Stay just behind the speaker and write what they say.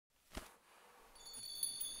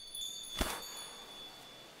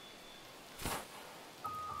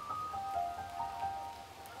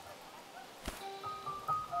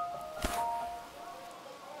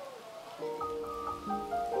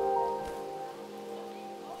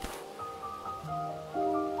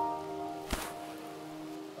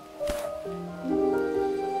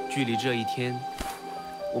距离这一天，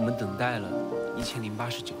我们等待了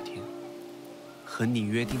1089天，和你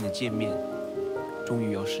约定的见面，终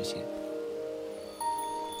于要实现。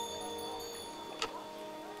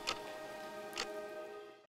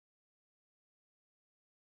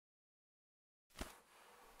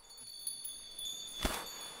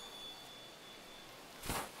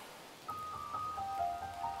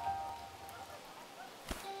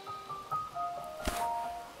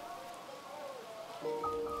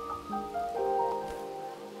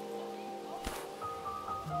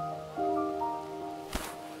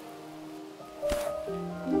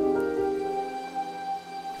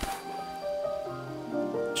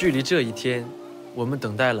距离这一天，我们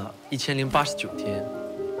等待了1089天，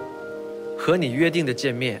和你约定的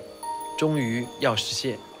见面，终于要实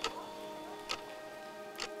现。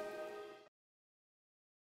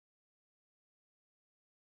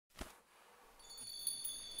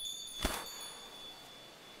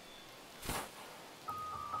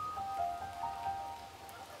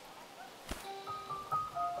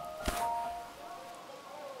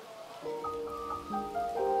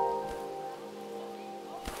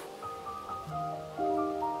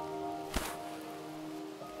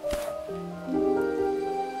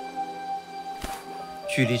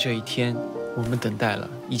距离这一天，我们等待了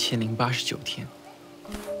1089天，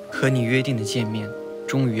和你约定的见面，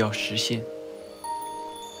终于要实现。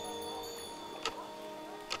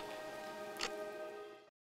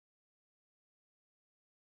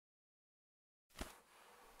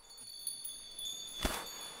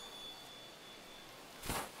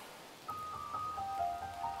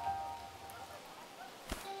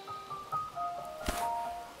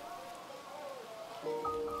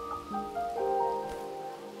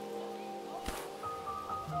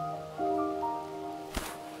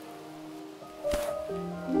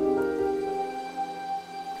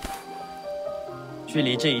距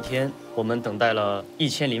离这一天，我们等待了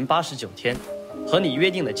1089天，和你约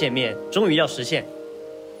定的见面终于要实现。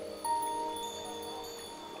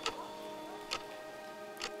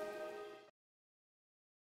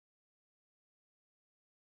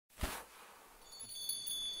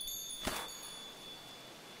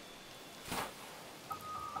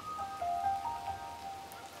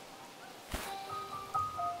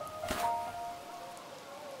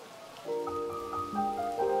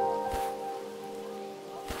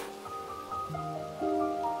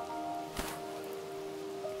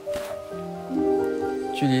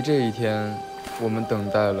距离这一天，我们等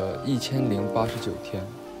待了1089天，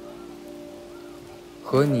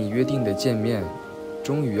和你约定的见面，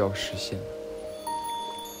终于要实现。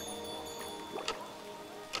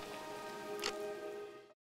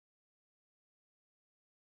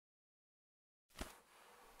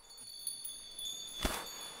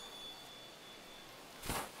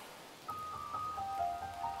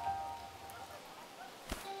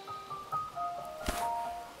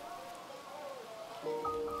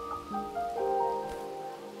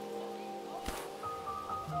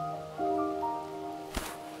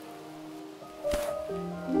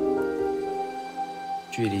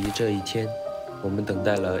距离这一天，我们等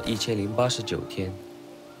待了1089天，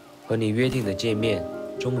和你约定的见面，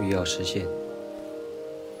终于要实现。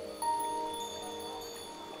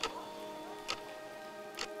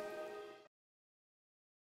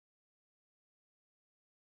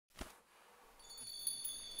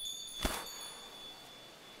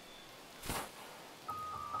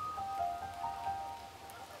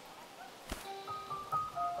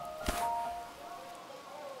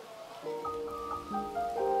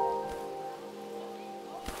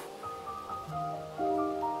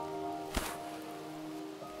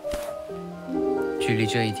距离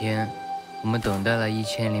这一天，我们等待了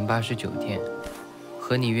1089天，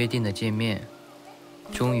和你约定的见面，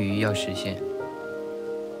终于要实现。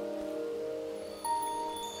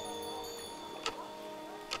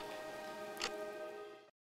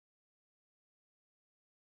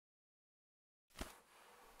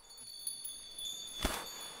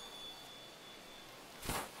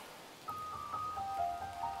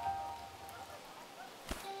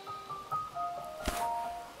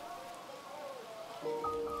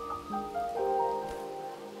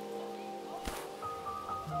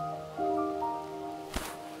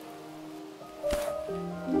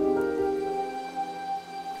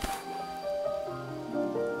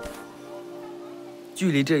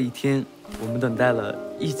距离这一天，我们等待了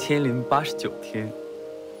1089天，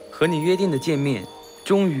和你约定的见面，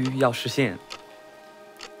终于要实现。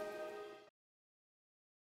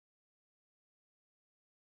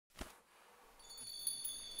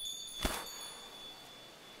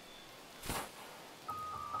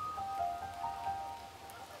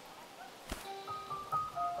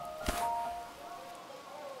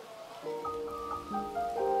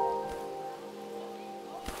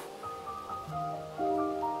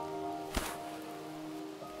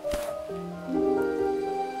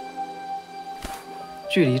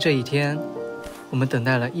距离这一天，我们等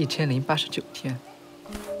待了1089天。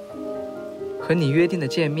和你约定的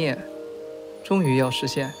见面，终于要实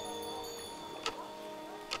现。